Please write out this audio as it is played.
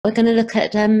we're going to look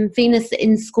at Venus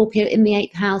in Scorpio in the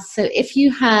 8th house. So if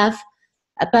you have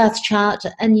a birth chart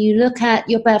and you look at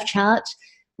your birth chart,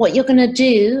 what you're going to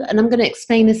do, and I'm going to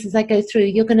explain this as I go through,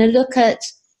 you're going to look at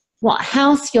what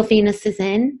house your Venus is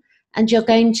in, and you're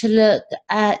going to look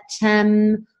at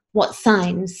what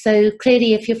signs. So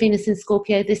clearly, if your Venus in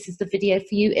Scorpio, this is the video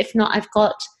for you. If not, I've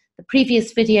got the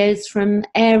previous videos from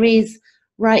Aries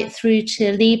right through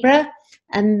to Libra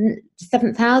and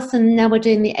 7th house, and now we're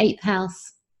doing the 8th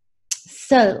house.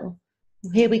 So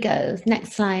here we go,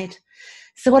 next slide.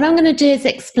 So what I'm going to do is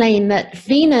explain that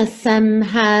Venus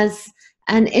has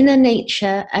an inner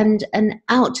nature and an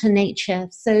outer nature.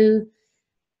 So,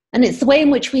 and it's the way in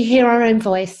which we hear our own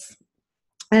voice.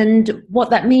 And what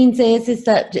that means is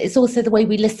that it's also the way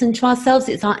we listen to ourselves.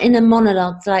 It's our inner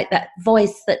monologues, like that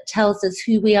voice that tells us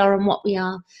who we are and what we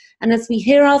are. And as we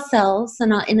hear ourselves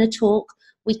and our inner talk,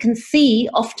 we can see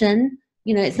often,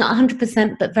 you know, it's not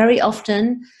 100%, but very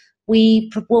often,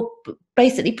 we will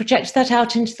basically project that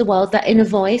out into the world, that inner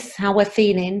voice, how we're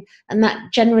feeling, and that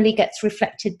generally gets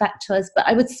reflected back to us. But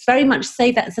I would very much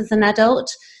say that as an adult,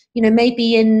 you know,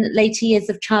 maybe in later years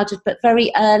of childhood, but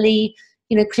very early,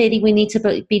 you know, clearly we need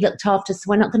to be looked after. So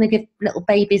we're not going to give little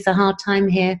babies a hard time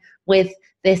here with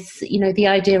this, you know, the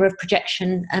idea of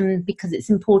projection, because it's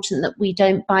important that we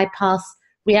don't bypass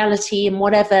reality in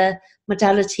whatever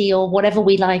modality or whatever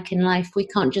we like in life. We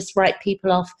can't just write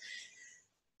people off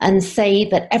and say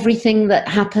that everything that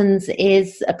happens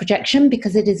is a projection,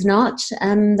 because it is not.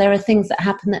 There are things that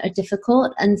happen that are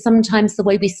difficult, and sometimes the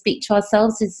way we speak to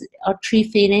ourselves is our true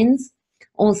feelings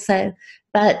also.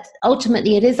 But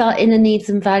ultimately it is our inner needs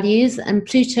and values, and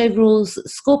Pluto rules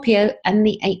Scorpio and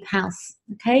the 8th house,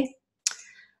 okay?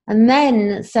 And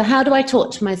then, so how do I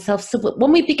talk to myself? So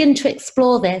when we begin to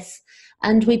explore this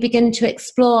and we begin to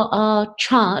explore our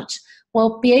chart,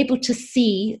 we'll be able to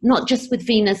see, not just with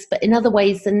Venus, but in other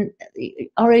ways, and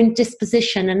our own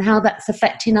disposition and how that's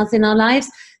affecting us in our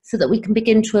lives, so that we can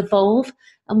begin to evolve.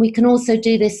 And we can also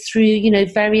do this through, you know,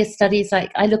 various studies. Like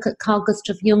I look at Carl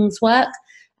Gustav Jung's work,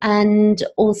 and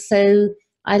also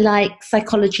I like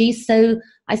psychology. So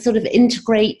I sort of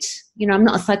integrate, you know, I'm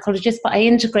not a psychologist, but I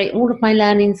integrate all of my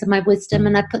learnings and my wisdom,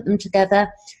 and I put them together.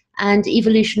 And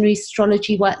evolutionary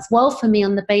astrology works well for me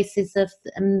on the basis of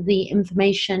the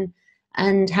information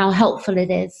and how helpful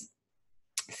it is.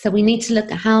 So we need to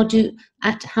look at how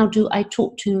do I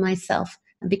talk to myself,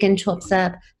 and begin to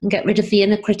observe and get rid of the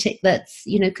inner critic that's,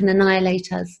 you know, can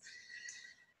annihilate us.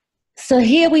 So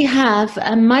here we have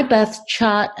my birth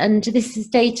chart, and this is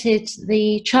dated,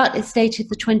 the chart is dated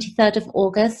the 23rd of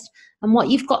August. And what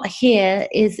you've got here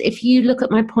is, if you look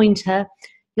at my pointer,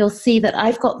 you'll see that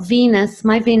I've got Venus.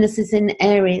 My Venus is in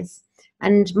Aries,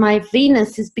 and my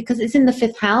Venus is, because it's in the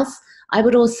 5th house, I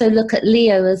would also look at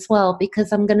Leo as well,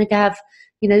 because I'm going to have,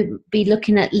 you know, be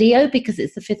looking at Leo because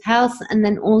it's the 5th house. And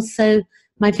then also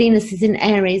my Venus is in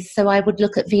Aries, so I would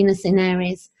look at Venus in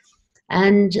Aries.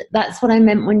 And that's what I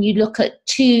meant when you look at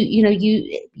two, you know,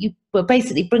 you were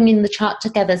basically bringing the chart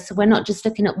together. So we're not just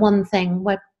looking at one thing,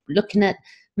 we're looking at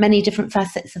many different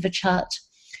facets of a chart.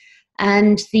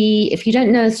 And if you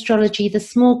don't know astrology, the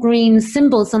small green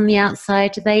symbols on the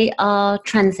outside, they are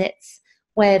transits,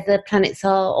 where the planets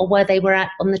are, or where they were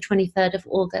at on the 23rd of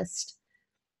August,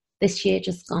 this year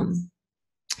just gone.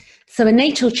 So a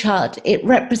natal chart, it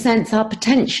represents our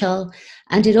potential,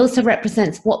 and it also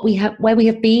represents what we have, where we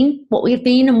have been,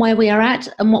 and where we are at,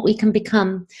 and what we can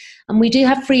become. And we do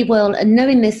have free will, and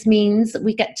knowing this means that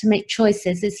we get to make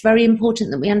choices. It's very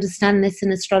important that we understand this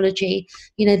in astrology.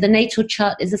 You know, the natal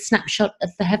chart is a snapshot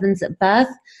of the heavens at birth,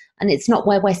 and it's not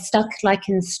where we're stuck like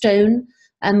in stone.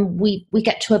 We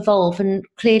get to evolve, and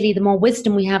clearly the more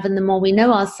wisdom we have and the more we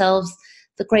know ourselves,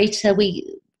 the greater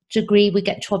degree we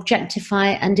get to objectify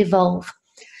and evolve.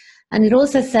 And it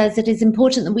also says it is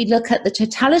important that we look at the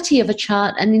totality of a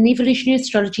chart, and in evolutionary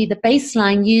astrology, the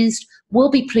baseline used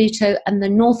will be Pluto and the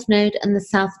North Node and the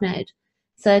South Node.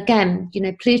 So again, you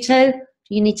know, Pluto,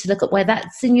 you need to look at where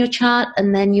that's in your chart,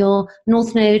 and then your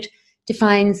North Node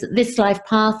defines this life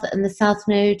path, and the South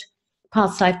Node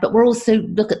past life. But we'll also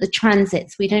look at the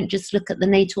transits. We don't just look at the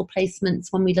natal placements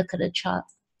when we look at a chart.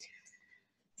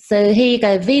 So here you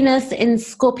go, Venus in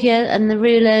Scorpio and the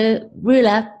ruler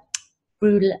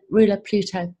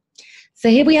Pluto. So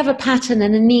here we have a pattern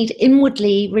and a need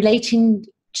inwardly relating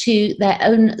to their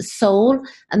own soul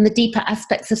and the deeper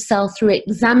aspects of self through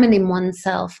examining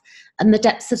oneself and the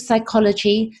depths of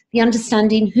psychology, the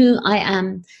understanding who I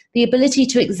am, the ability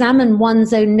to examine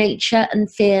one's own nature and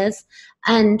fears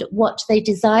and what they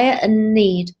desire and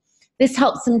need. This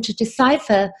helps them to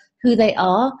decipher who they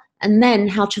are and then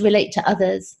how to relate to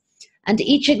others. And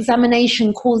each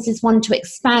examination causes one to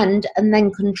expand and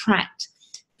then contract.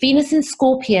 Venus in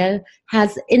Scorpio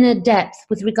has inner depth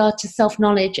with regard to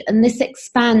self-knowledge, and this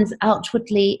expands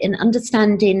outwardly in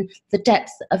understanding the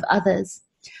depth of others.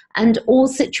 And all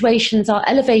situations are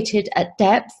elevated at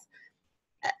depth,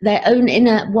 their own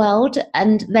inner world,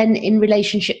 and then in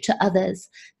relationship to others.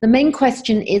 The main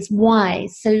question is why.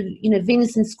 So, you know,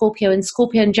 Venus in Scorpio and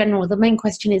Scorpio in general, the main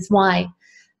question is why.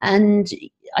 And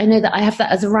I know that I have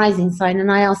that as a rising sign,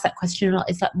 and I ask that question a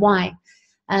lot, is that why?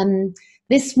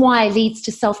 This why leads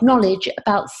to self-knowledge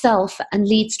about self and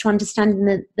leads to understanding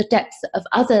the depth of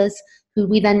others who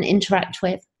we then interact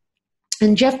with.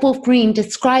 And Jeff Wolf Green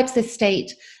describes this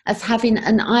state as having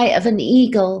an eye of an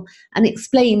eagle, and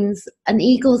explains an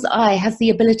eagle's eye has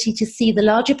the ability to see the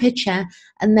larger picture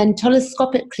and then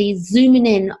telescopically zooming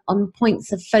in on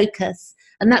points of focus.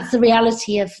 And that's the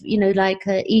reality of, you know, like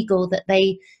an eagle, that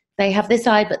they have this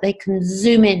eye, but they can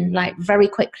zoom in like very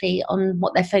quickly on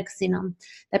what they're focusing on,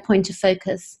 their point of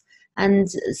focus. And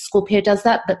Scorpio does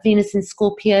that, but Venus in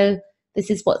Scorpio,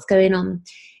 this is what's going on.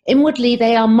 Inwardly,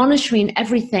 they are monitoring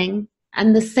everything,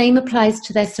 and the same applies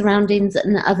to their surroundings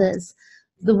and others.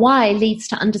 The why leads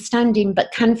to understanding,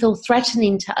 but can feel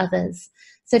threatening to others.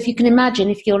 So if you can imagine,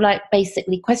 if you're like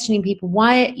basically questioning people,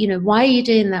 why, you know, why are you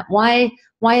doing that? Why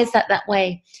is that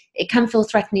way? It can feel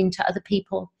threatening to other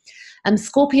people.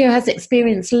 Scorpio has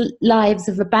experienced lives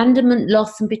of abandonment,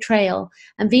 loss, and betrayal.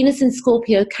 And Venus in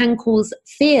Scorpio can cause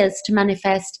fears to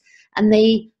manifest, and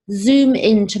they zoom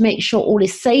in to make sure all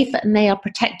is safe and they are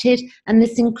protected. And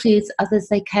this includes others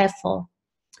they care for.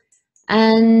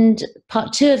 And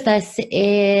part 2 of this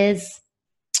is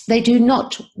they do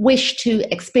not wish to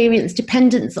experience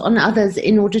dependence on others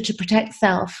in order to protect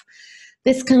self.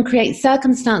 This can create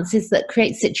circumstances that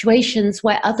create situations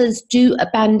where others do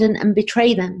abandon and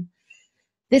betray them.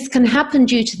 This can happen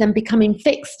due to them becoming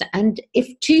fixed, and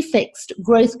if too fixed,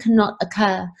 growth cannot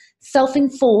occur.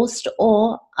 Self-enforced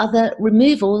or other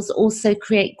removals also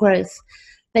create growth.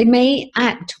 They may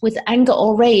act with anger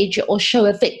or rage or show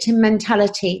a victim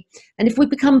mentality. And if we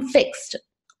become fixed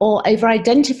or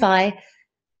over-identify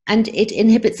and it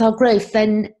inhibits our growth,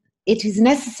 then it is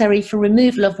necessary for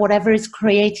removal of whatever is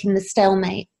creating the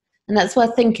stalemate. And that's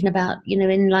worth thinking about, you know,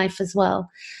 in life as well.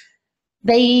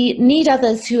 They need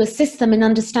others who assist them in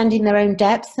understanding their own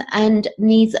depth and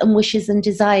needs and wishes and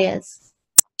desires.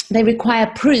 They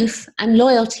require proof and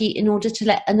loyalty in order to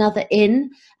let another in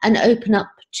and open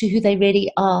up to who they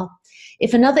really are.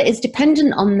 If another is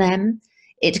dependent on them,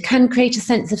 it can create a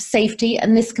sense of safety,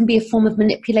 and this can be a form of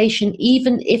manipulation,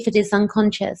 even if it is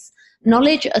unconscious.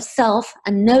 Knowledge of self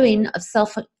and knowing of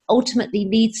self ultimately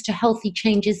leads to healthy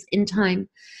changes in time.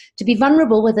 To be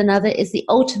vulnerable with another is the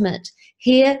ultimate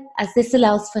here, as this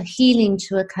allows for healing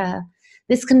to occur.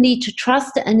 This can lead to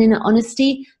trust and inner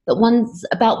honesty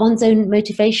about one's own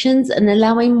motivations, and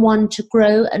allowing one to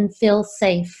grow and feel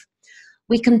safe.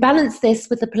 We can balance this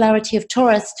with the polarity of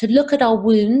Taurus to look at our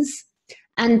wounds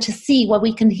and to see where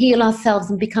we can heal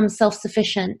ourselves and become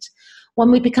self-sufficient.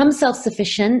 When we become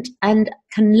self-sufficient and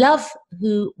can love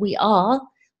who we are,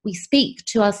 we speak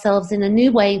to ourselves in a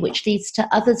new way, which leads to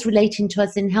others relating to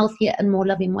us in healthier and more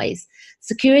loving ways.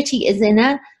 Security is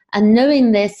inner, and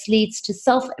knowing this leads to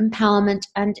self-empowerment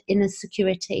and inner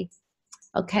security.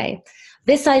 Okay,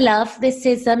 this I love. This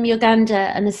is Uganda,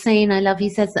 and a saying I love. He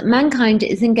says that mankind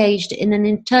is engaged in an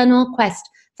internal quest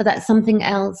for that something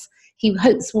else he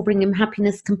hopes will bring him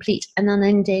happiness complete and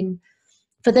unending.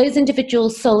 For those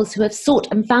individual souls who have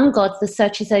sought and found God, the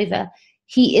search is over.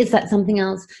 He is that something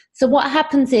else. So what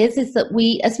happens is that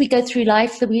we, as we go through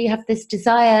life, that we have this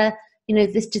desire, you know,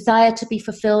 this desire to be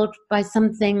fulfilled by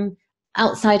something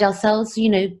outside ourselves. You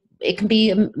know, it can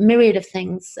be a myriad of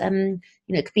things. You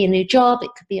know, it could be a new job,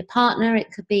 it could be a partner,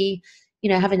 it could be, you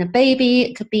know, having a baby,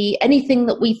 it could be anything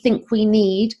that we think we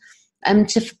need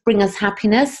to bring us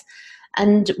happiness.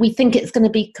 And we think it's going to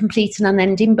be complete and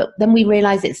unending, but then we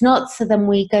realize it's not. So then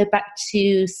we go back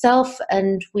to self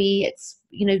and we,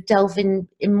 you know, delve in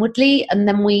inwardly, and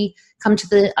then we come to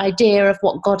the idea of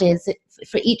what God is.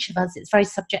 For each of us, it's very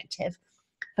subjective.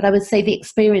 But I would say the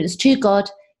experience to God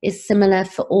is similar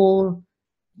for all,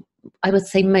 I would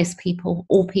say most people,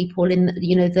 all people. In,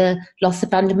 you know, the loss,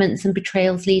 abandonments and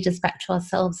betrayals lead us back to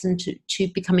ourselves and to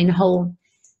becoming whole.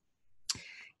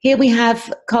 Here we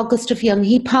have Carl Gustav Jung.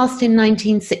 He passed in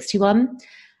 1961,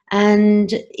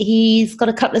 and he's got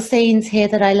a couple of sayings here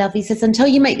that I love. He says, until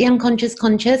you make the unconscious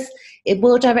conscious, it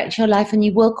will direct your life and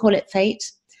you will call it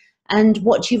fate. And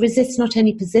what you resist not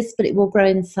only persists, but it will grow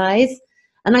in size.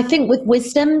 And I think with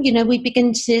wisdom, you know, we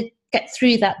begin to get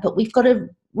through that, but we've got to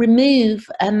remove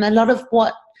a lot of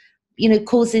what you know,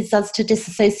 causes us to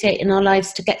disassociate in our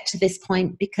lives to get to this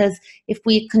point. Because if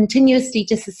we're continuously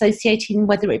disassociating,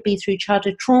 whether it be through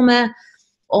childhood trauma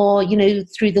or, you know,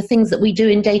 through the things that we do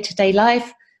in day-to-day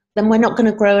life, then we're not going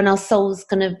to grow, and our soul's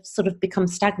going to sort of become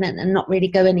stagnant and not really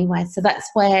go anywhere. So that's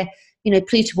where, you know,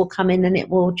 Pluto will come in, and it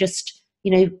will just,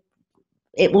 you know,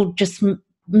 it will just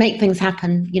make things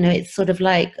happen. You know, it's sort of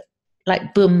like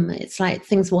boom, it's like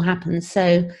things will happen.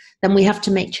 So then we have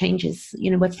to make changes.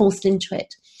 You know, we're forced into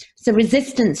it. So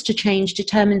resistance to change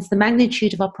determines the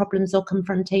magnitude of our problems or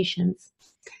confrontations.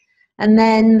 And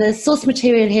then the source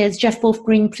material here is Jeff Wolf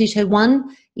Green, Pluto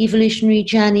 1, Evolutionary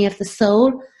Journey of the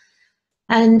Soul.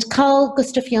 And Carl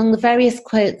Gustav Jung, the various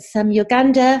quotes,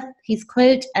 Uganda, his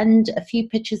quote, and a few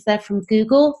pictures there from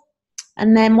Google.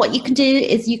 And then what you can do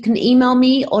is you can email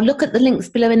me or look at the links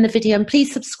below in the video. And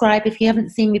please subscribe if you haven't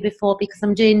seen me before, because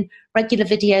I'm doing regular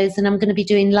videos, and I'm going to be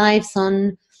doing lives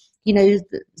on, you know,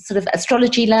 sort of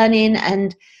astrology learning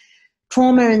and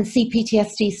trauma and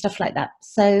CPTSD, stuff like that.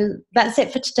 So that's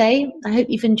it for today. I hope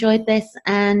you've enjoyed this,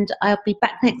 and I'll be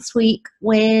back next week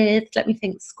with, let me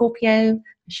think, Scorpio.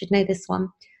 I should know this one.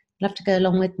 You'll have to go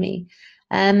along with me.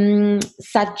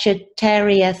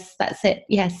 Sagittarius, that's it.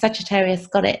 Yeah, Sagittarius,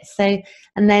 got it. So,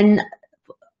 and then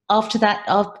after that,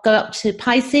 I'll go up to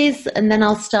Pisces, and then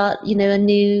I'll start, you know, a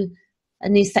new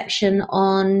section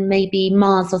on maybe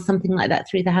Mars or something like that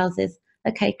through the houses.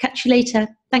 Okay, catch you later.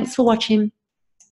 Thanks for watching.